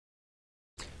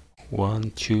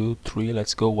One, two, three,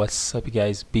 let's go. What's up,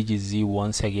 guys? BGZ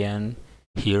once again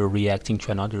here, reacting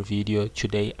to another video.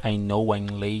 Today I know I'm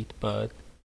late, but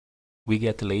we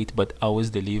get late but always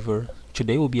deliver.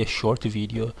 Today will be a short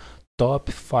video. Top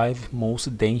 5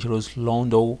 most dangerous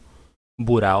London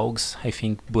boroughs. I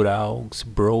think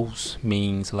boroughs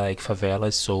means like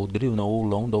favelas. So did you know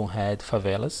London had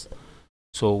favelas?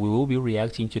 So we will be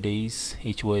reacting to this.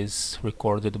 It was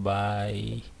recorded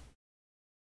by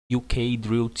UK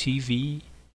Drill TV.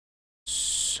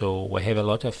 So I have a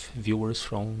lot of viewers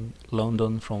from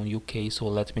London, from UK, so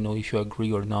let me know if you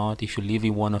agree or not, if you live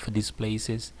in one of these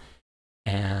places,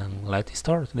 and let's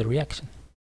start the reaction.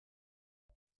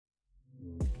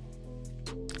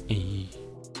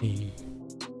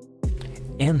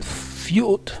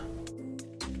 Enfield.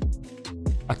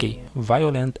 Okay,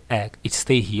 violent act. It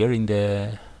stay here in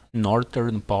the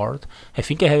northern part. I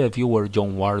think I have a viewer,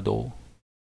 John Wardle,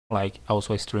 like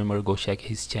also a streamer. Go check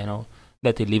his channel,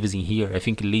 that he lives in here. I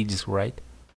think Leeds, right?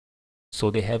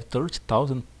 So they have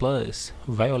 30,000 plus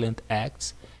violent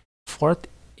acts,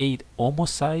 48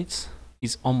 homicides.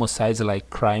 Is homicides like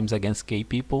crimes against gay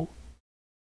people,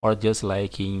 or just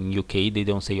like in UK they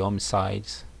don't say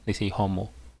homicides, they say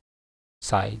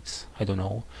homicides? I don't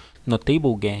know.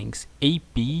 Notable gangs: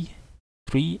 AP,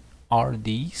 3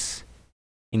 RDs,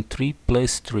 and 3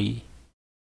 plus 3.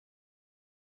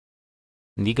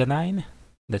 Nigga 9,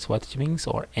 that's what it means,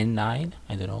 or N9,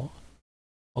 I don't know.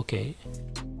 Okay,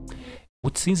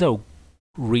 which seems a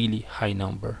really high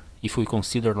number if we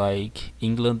consider like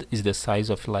England is the size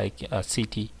of like a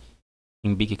city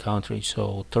in big country.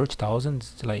 So 30,000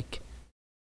 is like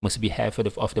must be half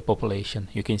of the population.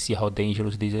 You can see how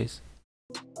dangerous this is.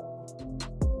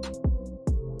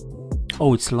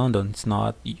 Oh, it's London. It's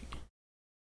not.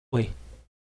 Wait,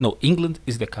 no, England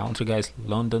is the country, guys.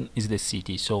 London is the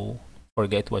city. So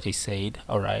forget what I said.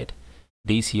 All right,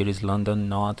 this here is London,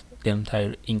 not the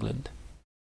entire England.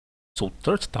 So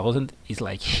 30,000 is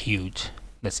like huge.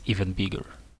 That's even bigger.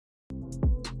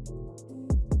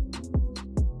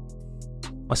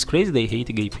 What's crazy, they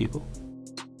hate gay people.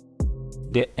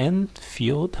 The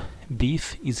Enfield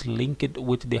beef is linked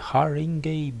with the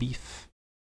Haringey beef.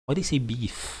 Why do they say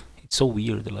beef? It's so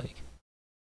weird, like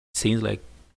it seems like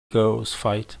girls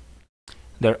fight.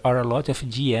 There are a lot of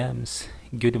GMs,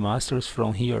 guildmasters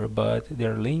from here, but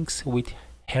their links with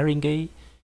Haringey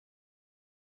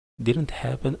didn't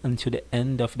happen until the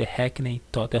end of the Hackney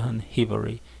Tottenham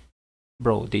rivalry.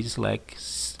 Bro, this like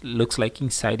looks like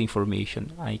inside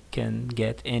information. I can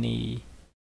get any.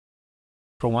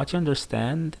 From what I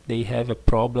understand, they have a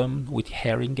problem with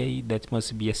Haringey, that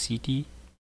must be a city,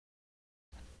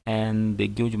 and the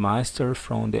guildmaster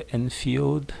from the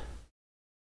Enfield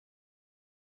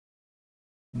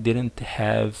didn't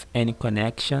have any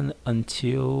connection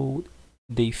until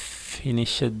they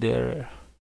finished their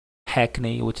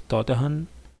Hackney with Tottenham.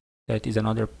 That is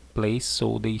another place.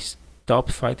 So they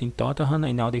stopped fighting Tottenham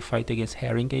and now they fight against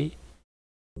Haringey.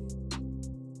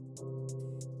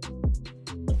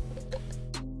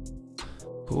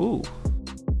 Cool.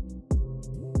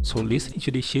 So listening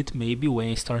to this shit, maybe when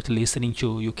I start listening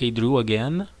to UK Drew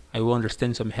again, I will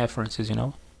understand some references, you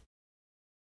know.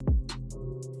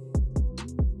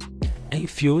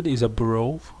 Enfield is a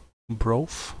borough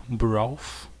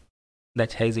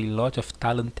that has a lot of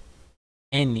talent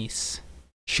Annies,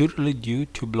 surely due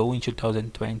to blow in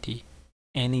 2020.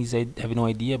 Annies, I have no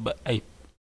idea, but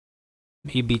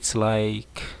maybe it's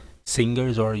like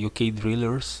singers or UK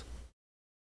drillers.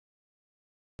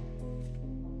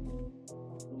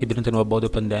 He didn't know about the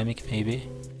pandemic, maybe.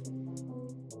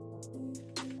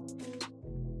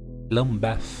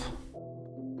 Lambeth,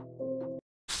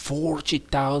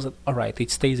 40,000. Alright, it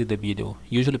stays in the middle.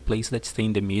 Usually places that stay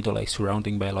in the middle, like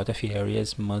surrounding by a lot of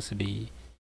areas, must be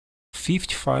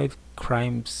 55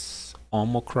 crimes,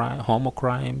 homo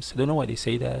crimes. I don't know why they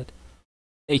say that.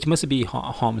 It must be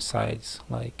homicides,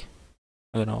 like,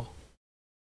 I don't know.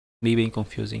 Maybe I'm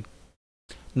confusing.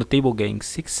 Notable gangs: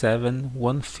 67,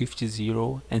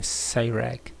 150, and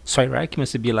Cyrac. Cyrac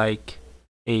must be like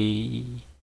a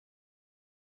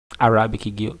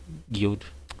Arabic guild.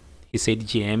 He said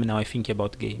GM, now I think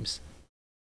about games.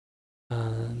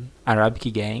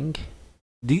 Arabic gang.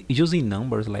 Using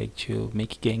numbers like to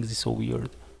make gangs is so weird.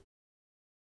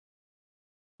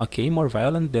 Okay, more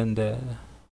violent than the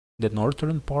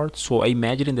northern part. So I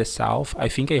imagine in the south, I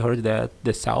think I heard that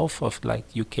the south of like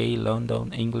UK,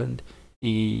 London, England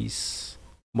is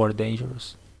more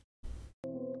dangerous.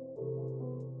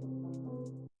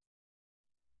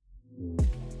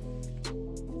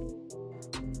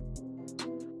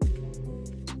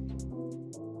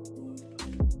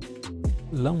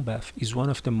 Lambeth is one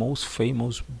of the most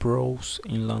famous boroughs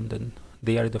in London.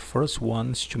 They are the first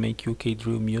ones to make UK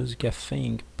drill music a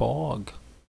thing, POG.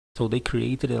 So they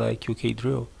created like UK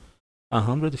drill.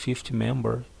 150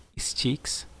 member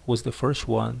Sticks was the first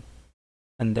one,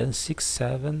 and then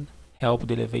 6-7 helped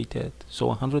elevate it. So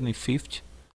 150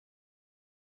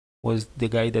 was the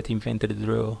guy that invented the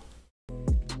drill.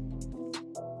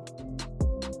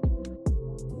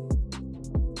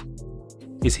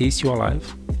 Is he still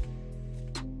alive?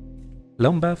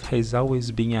 Lambeth has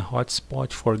always been a hot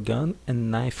spot for gun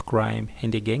and knife crime,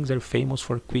 and the gangs are famous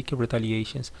for quick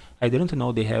retaliations. I didn't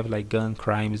know they have like gun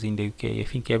crimes in the UK. I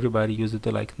think everybody used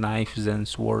like knives and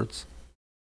swords.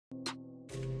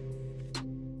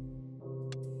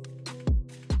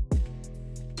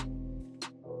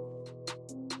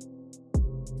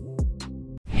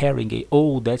 Haringey,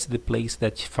 oh, that's the place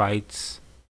that fights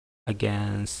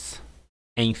against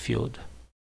Enfield.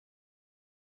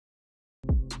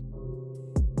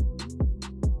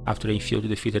 After Enfield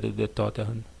defeated the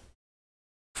Tottenham.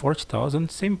 40,000,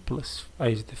 same plus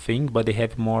as the thing, but they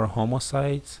have more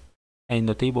homicides and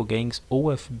notable gangs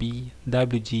OFB,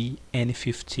 WG,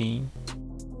 N15.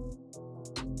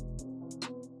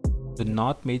 Do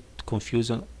not make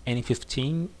confusion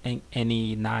N15 and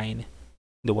N9,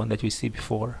 the one that we see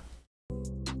before.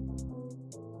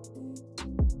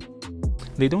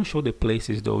 They don't show the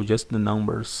places though, just the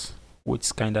numbers,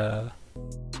 which kinda...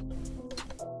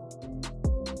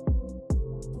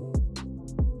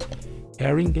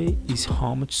 Haringey is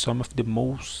home to some of the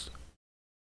most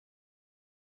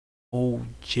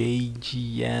OJGMs,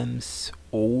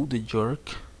 old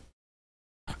jerk.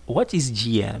 What is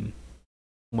GM?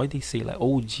 Why they say like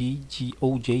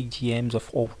OJGMs of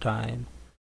all time?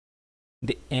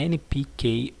 The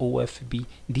NPK, OFB,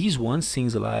 these ones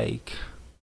seems like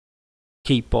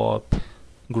K-pop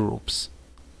groups.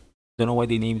 Don't know why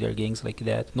they name their gangs like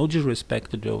that. No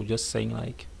disrespect though, just saying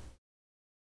like.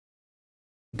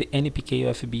 The NPK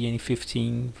OFB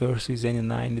N15 versus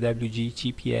N9 WG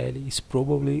TPL is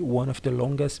probably one of the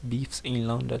longest beefs in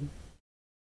London.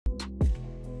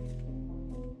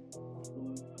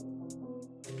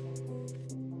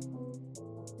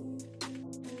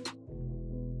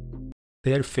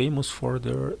 They are famous for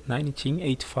their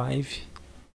 1985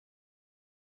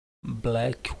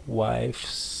 Black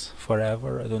Wives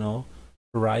Forever, I don't know,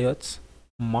 riots,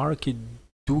 Mark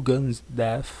Dugan's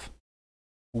death,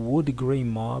 Wood Grey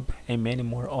Mob, and many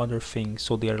more other things.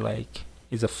 So they're like,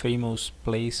 is a famous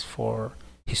place for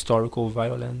historical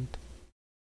violent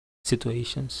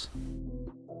situations.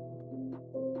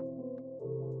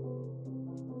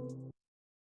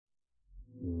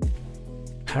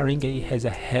 Haringey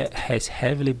has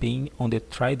heavily been on the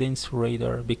Trident's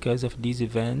radar because of these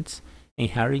events, and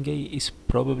Haringey is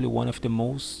probably one of the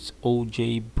most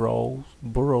OJ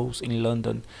boroughs in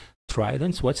London.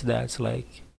 Tridents, what's that? It's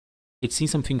like, it's seen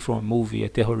something from a movie, a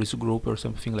terrorist group or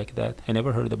something like that. I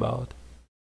never heard about.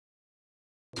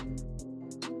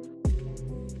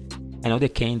 I know the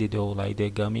candy though, like the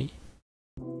gummy.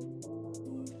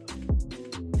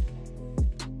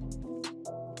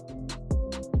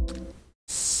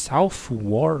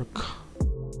 Southwark.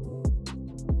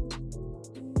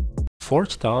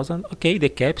 40,000. Okay, the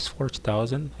cap's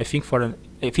 40,000. I think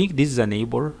this is a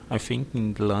neighbor. I think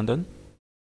in London.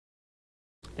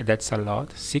 That's a lot.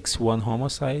 6-1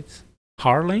 homicides.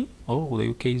 Harlem, oh, the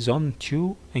UK Zone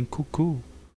 2 and Cuckoo.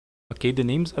 Okay, the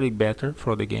names are better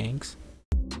for the gangs.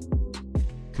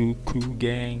 Cuckoo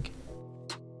Gang,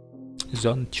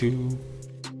 Zone 2,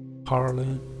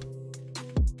 Harlem.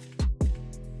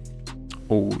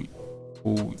 Oh.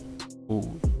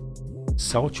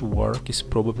 Southwark is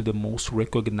probably the most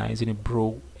recognized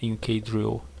borough in UK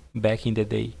drill back in the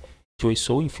day. It was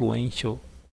so influential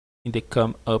in the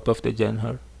come up of the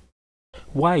genre.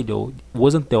 Why though?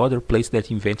 Wasn't the other place that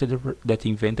invented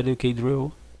UK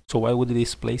drill? So why would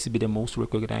this place be the most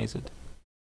recognized?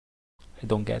 I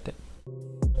don't get it.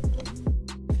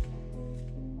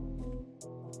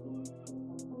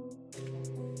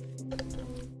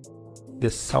 The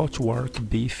Southwark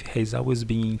beef has always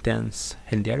been intense,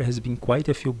 and there has been quite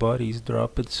a few bodies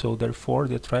dropped, so therefore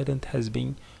the Trident has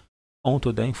been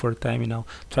onto them for a time now.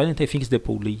 Trident, I think, is the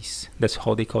police. That's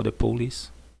how they call the police.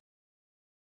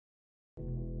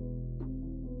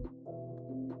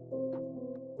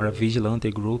 Or a vigilante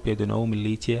group, I don't know,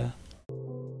 militia.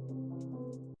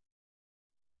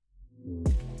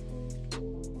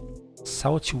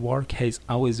 Southwark has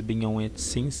always been on it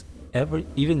since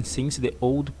even since the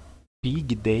old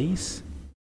Pig days.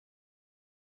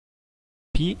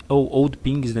 Old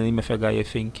Pig is the name of a guy, I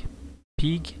think.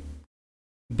 Pig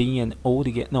being an old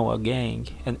gang,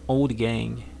 an old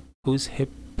gang whose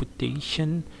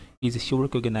reputation is still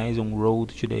recognized on road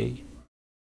today.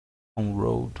 On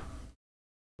road.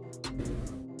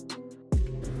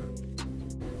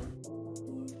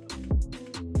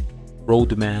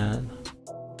 Roadman.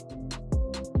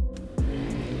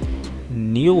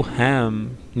 New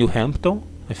Hampton,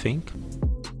 I think.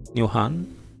 Newham.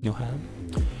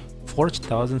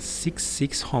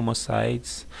 40,066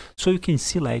 homicides. So you can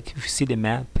see, like, if you see the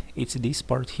map, it's this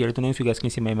part here. I don't know if you guys can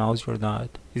see my mouse or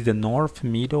not. It's the north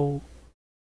middle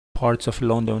parts of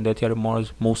London that are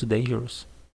most dangerous.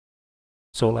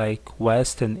 So like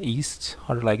west and east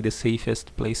are like the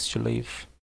safest place to live.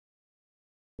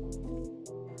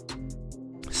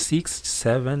 6,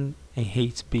 7 and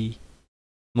 8B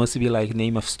must be like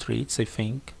name of streets, I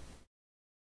think.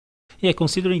 Yeah,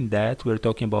 considering that we're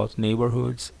talking about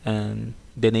neighborhoods and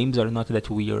the names are not that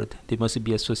weird, they must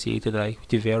be associated like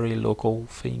with very local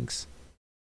things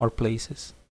or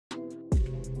places.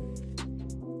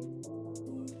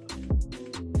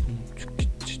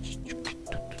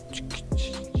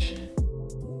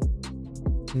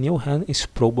 Newham is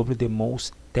probably the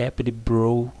most tapped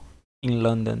borough in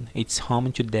London. It's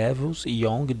home to Devils,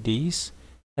 Young D's,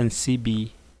 and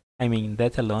CB. I mean,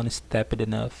 that alone is tapped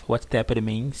enough. What tapped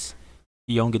means?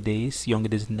 Young D's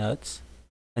nuts,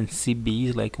 and CB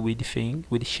is like weed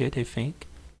shit, I think.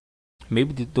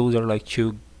 Maybe those are like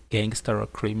two gangster or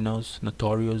criminals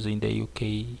notorious in the UK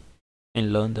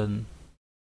and London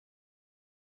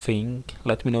thing.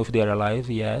 Let me know if they are alive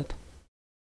yet.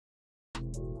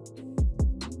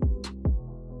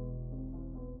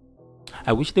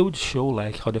 I wish they would show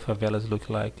like how the favelas look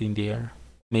like in there.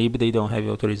 Maybe they don't have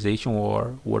authorization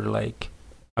or were like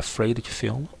afraid to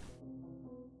film.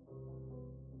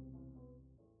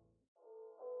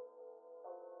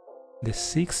 The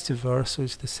 6th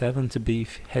versus the 7th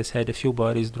beef has had a few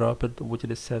bodies dropped, with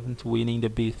the 7th winning the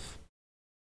beef.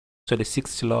 So the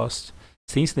 6th lost.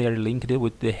 Since they are linked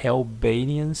with the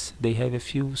Albanians, they have a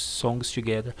few songs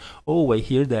together. Oh, I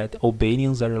hear that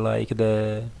Albanians are like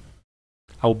the...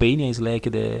 Albania is like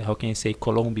the, how can I say,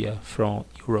 Colombia from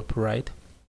Europe, right?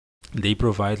 They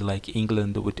provide like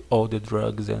England with all the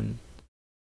drugs and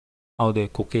all the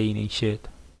cocaine and shit.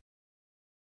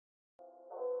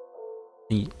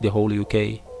 In the whole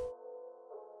UK.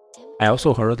 I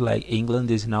also heard like England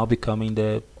is now becoming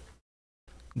the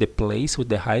place with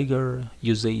the higher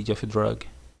usage of drug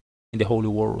in the whole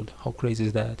world. How crazy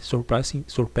is that?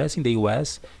 Surpassing the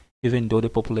US, even though the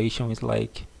population is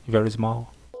like very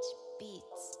small.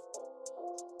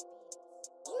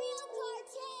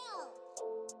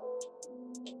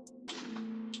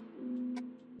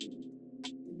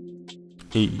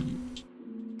 Hey.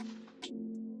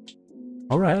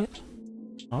 Alright.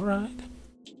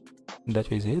 That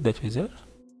was it.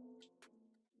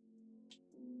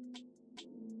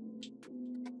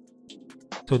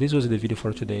 So this was the video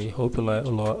for today. Hope a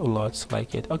lot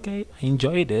like it. Okay, I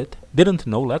enjoyed it. Didn't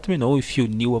know. Let me know if you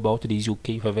knew about these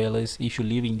UK favelas, if you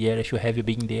live in there, if you have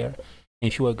been there,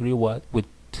 and if you agree with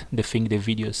the thing the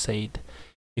video said.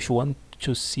 If you want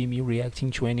to see me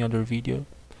reacting to any other video,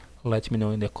 let me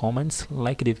know in the comments.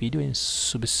 Like the video and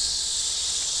subscribe.